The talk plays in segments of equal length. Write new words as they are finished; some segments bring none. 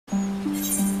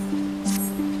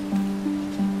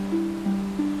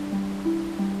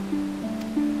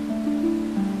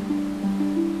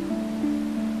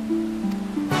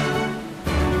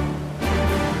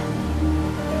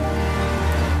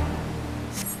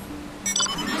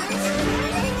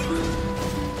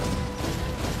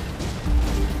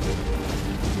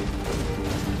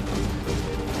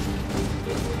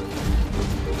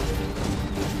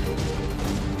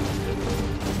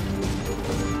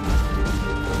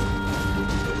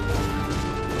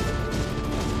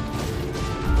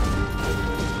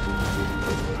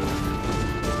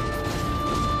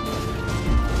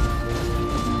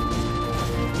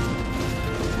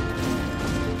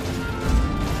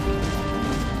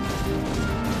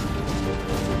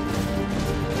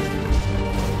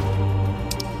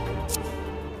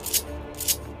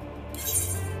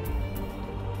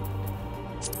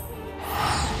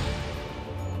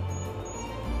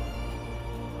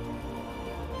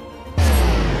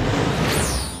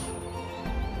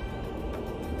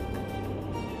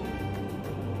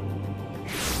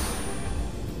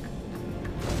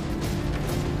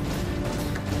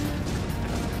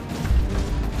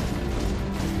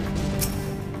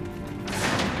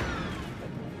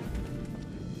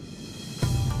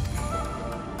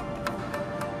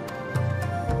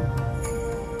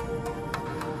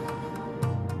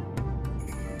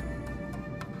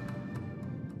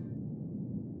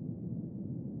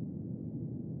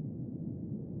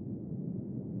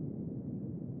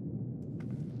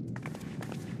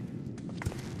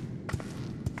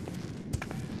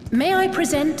May I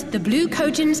present the Blue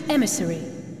Kojin's emissary?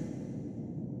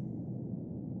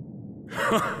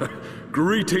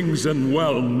 Greetings and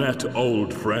well met,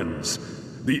 old friends.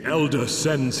 The Elder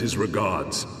sends his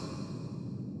regards.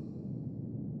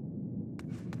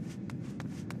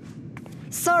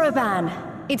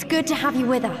 Soroban, it's good to have you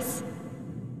with us.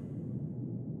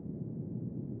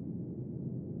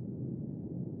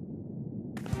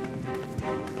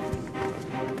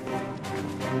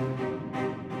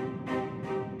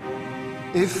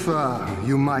 If,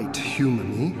 you might humor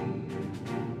me.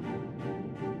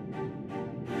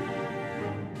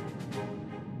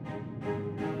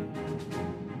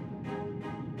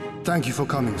 Thank you for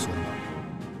coming, Soroban.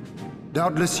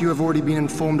 Doubtless you have already been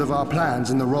informed of our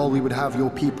plans and the role we would have your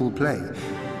people play.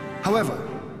 However,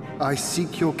 I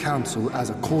seek your counsel as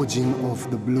a Kojin of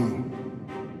the Blue.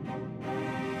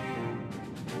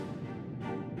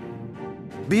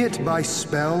 Be it by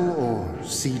spell or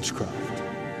siegecraft,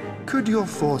 could your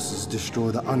forces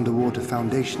destroy the underwater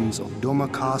foundations of Doma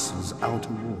Castle's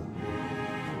outer wall?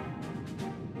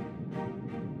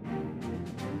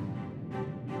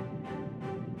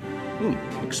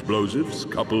 Explosives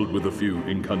coupled with a few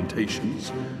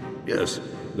incantations. Yes,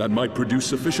 that might produce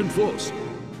sufficient force.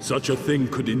 Such a thing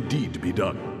could indeed be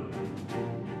done.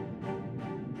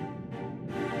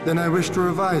 Then I wish to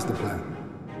revise the plan.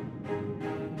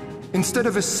 Instead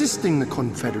of assisting the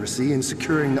Confederacy in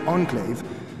securing the Enclave,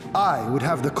 I would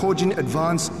have the Kojin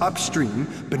advance upstream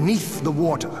beneath the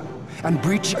water and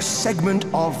breach a segment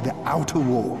of the outer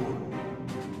wall.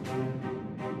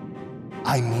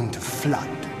 I mean to flood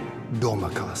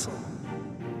Doma Castle.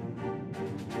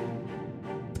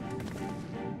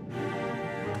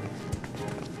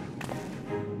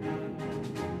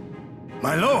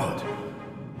 My lord,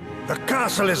 the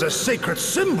castle is a sacred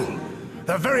symbol,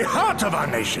 the very heart of our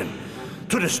nation.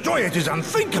 To destroy it is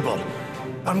unthinkable,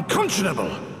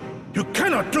 unconscionable. You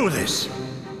cannot do this.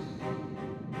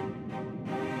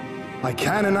 I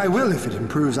can and I will if it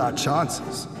improves our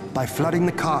chances. By flooding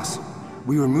the castle,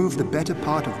 we remove the better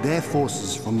part of their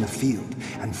forces from the field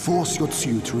and force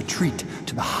Yotsuyu to retreat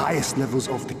to the highest levels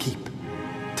of the keep.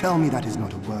 Tell me that is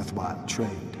not a worthwhile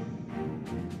trade.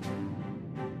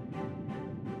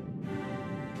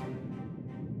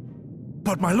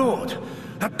 But my lord,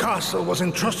 that castle was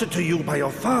entrusted to you by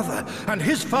your father and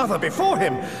his father before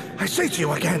him. I say to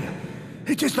you again,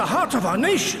 it is the heart of our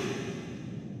nation.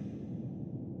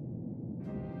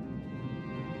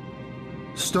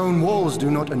 Stone walls do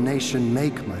not a nation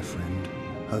make, my friend.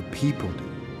 Her people do.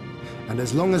 And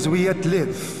as long as we yet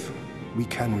live, we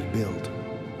can rebuild.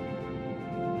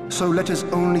 So let us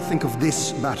only think of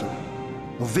this battle,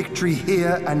 of victory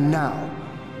here and now,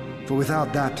 for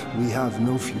without that we have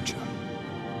no future.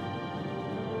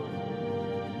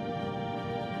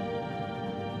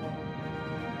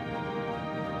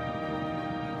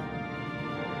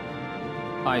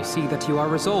 I see that you are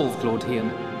resolved, Lord Hien,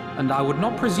 and I would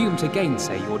not presume to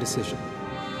gainsay your decision.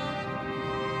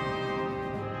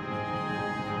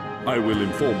 I will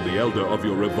inform the Elder of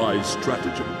your revised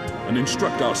stratagem and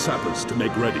instruct our sappers to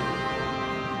make ready.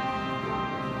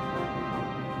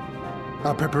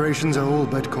 Our preparations are all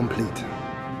but complete.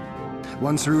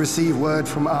 Once we receive word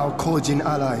from our Kojin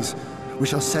allies, we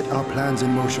shall set our plans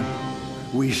in motion.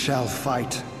 We shall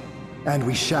fight, and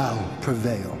we shall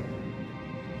prevail.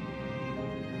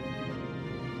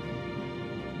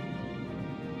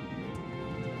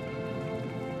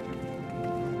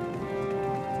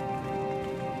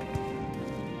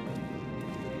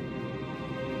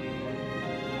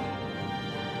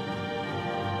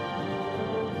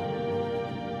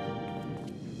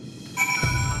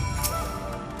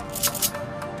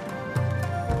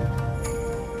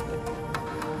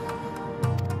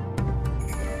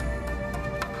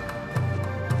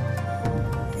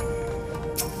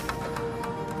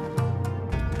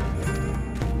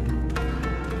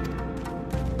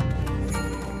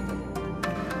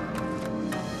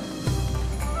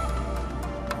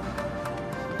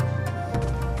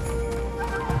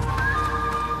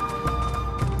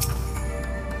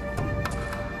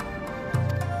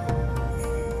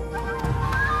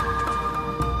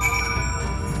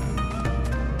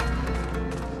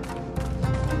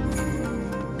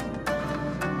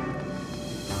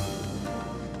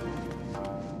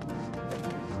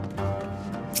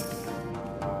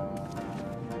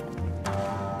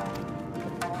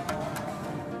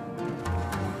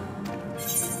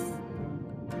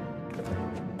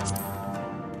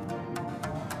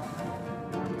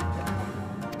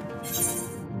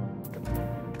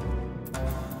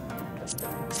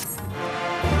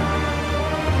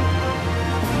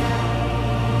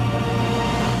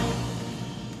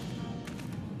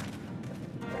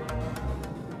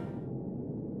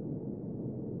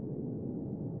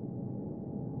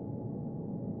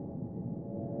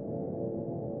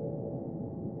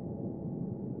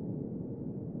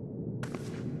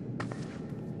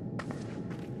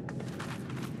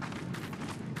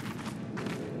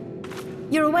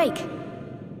 You're awake.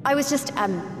 I was just,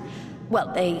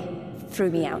 well, they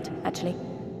threw me out, actually.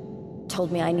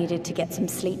 Told me I needed to get some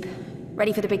sleep.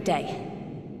 Ready for the big day.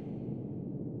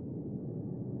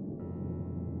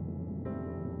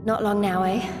 Not long now,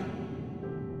 eh?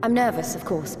 I'm nervous, of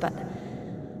course, but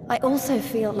I also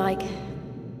feel like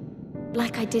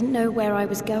I didn't know where I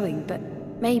was going, but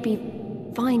maybe,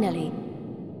 finally,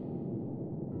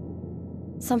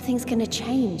 something's gonna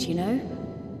change, you know?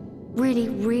 Really,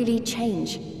 really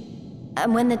change.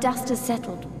 And when the dust has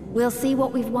settled, we'll see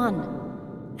what we've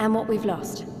won, and what we've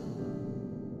lost.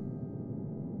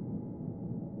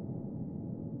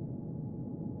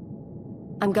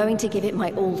 I'm going to give it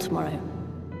my all tomorrow.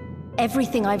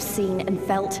 Everything I've seen and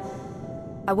felt,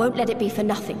 I won't let it be for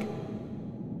nothing.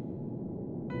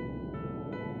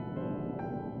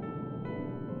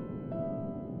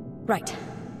 Right,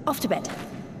 off to bed.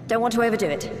 Don't want to overdo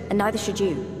it, and neither should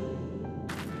you.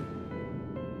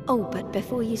 Oh, but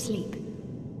before you sleep,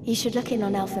 you should look in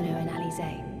on Elfino and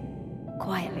Alize.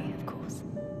 Quietly, of course.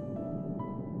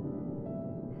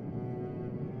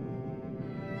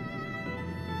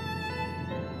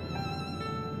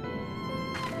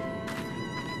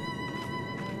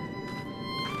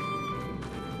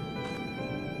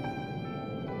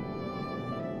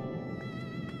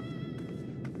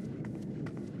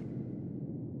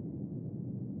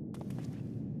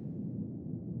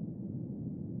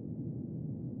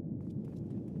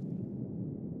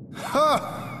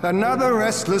 Another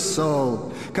restless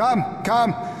soul. Come,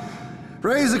 come.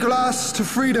 Raise a glass to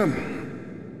freedom.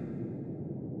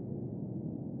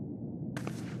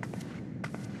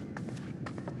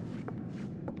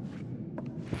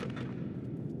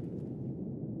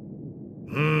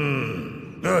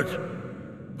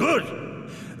 Good. Good.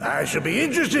 I should be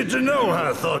interested to know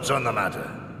her thoughts on the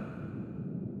matter.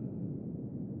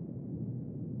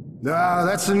 Ah,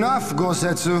 that's enough,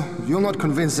 Gosetsu. You'll not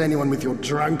convince anyone with your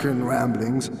drunken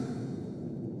ramblings.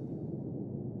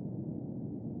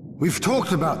 We've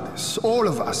talked about this, all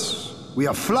of us. We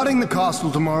are flooding the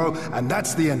castle tomorrow, and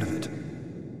that's the end of it.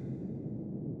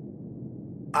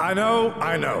 I know.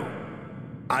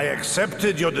 I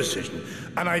accepted your decision,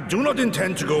 and I do not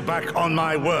intend to go back on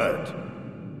my word.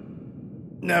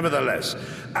 Nevertheless,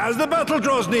 as the battle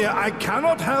draws near, I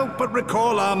cannot help but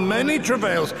recall our many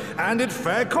travails, and it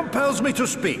fair compels me to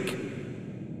speak.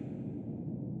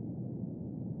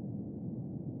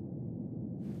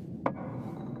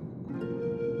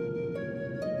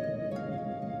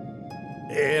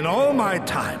 In all my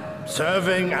time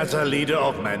serving as a leader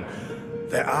of men,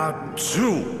 there are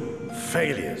two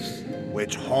failures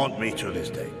which haunt me to this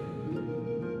day.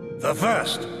 The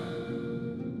first,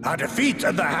 a defeat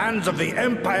at the hands of the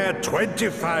Empire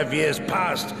 25 years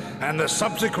past, and the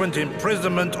subsequent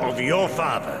imprisonment of your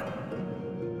father.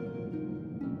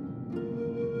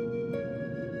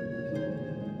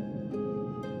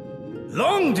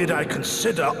 Long did I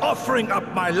consider offering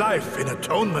up my life in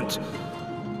atonement,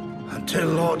 until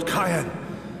Lord Kyan,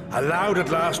 allowed at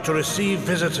last to receive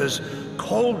visitors,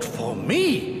 called for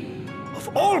me,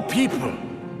 of all people,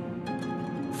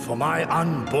 for my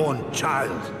unborn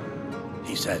child.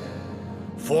 He said,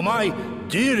 "For my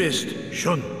dearest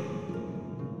Shun,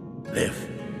 live."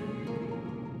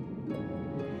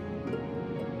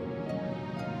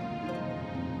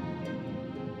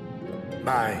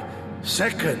 My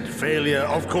second failure,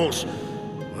 of course,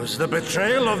 was the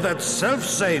betrayal of that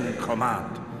selfsame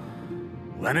command.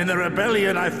 When in the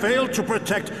rebellion I failed to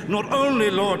protect not only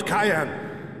Lord Kyan,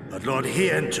 but Lord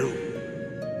Hien too.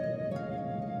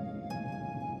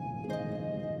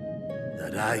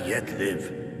 That I yet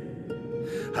live,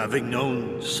 having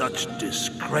known such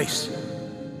disgrace,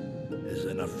 is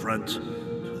an affront to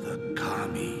the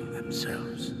Kami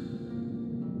themselves.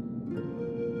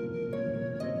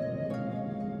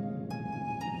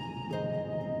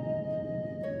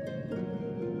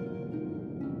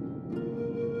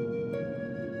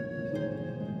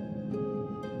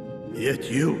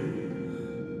 Yet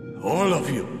you, all of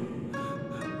you,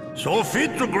 so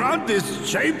fit to grant this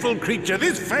shameful creature,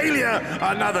 this failure,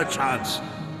 another chance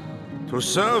to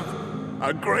serve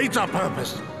a greater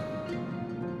purpose.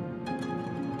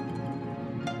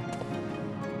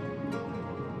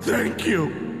 Thank you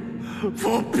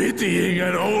for pitying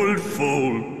an old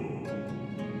fool.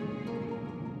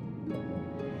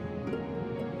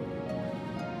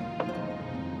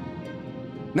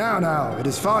 Now, it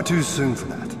is far too soon for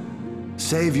that.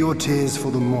 Save your tears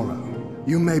for the morrow.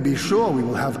 You may be sure we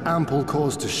will have ample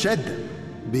cause to shed them,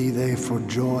 be they for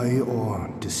joy or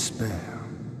despair.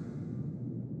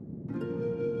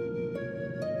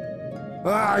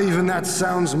 Even that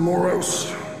sounds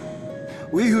morose.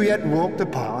 We who yet walk the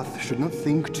path should not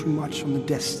think too much on the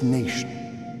destination.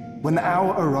 When the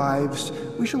hour arrives,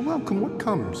 we shall welcome what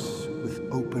comes with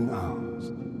open arms.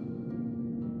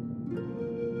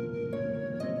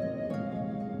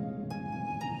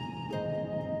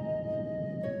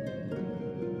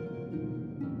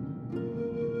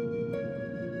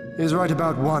 He is right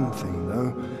about one thing,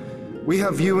 though. We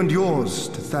have you and yours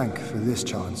to thank for this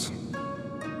chance.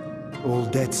 All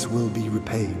debts will be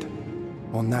repaid.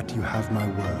 On that you have my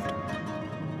word.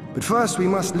 But first we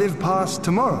must live past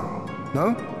tomorrow,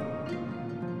 no?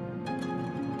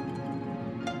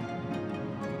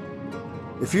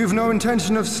 If you've no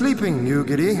intention of sleeping, you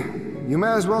giddy, you may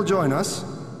as well join us.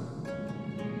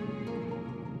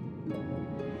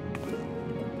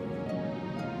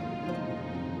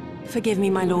 Forgive me,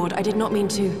 my lord. I did not mean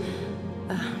to...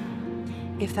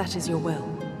 if that is your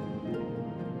will.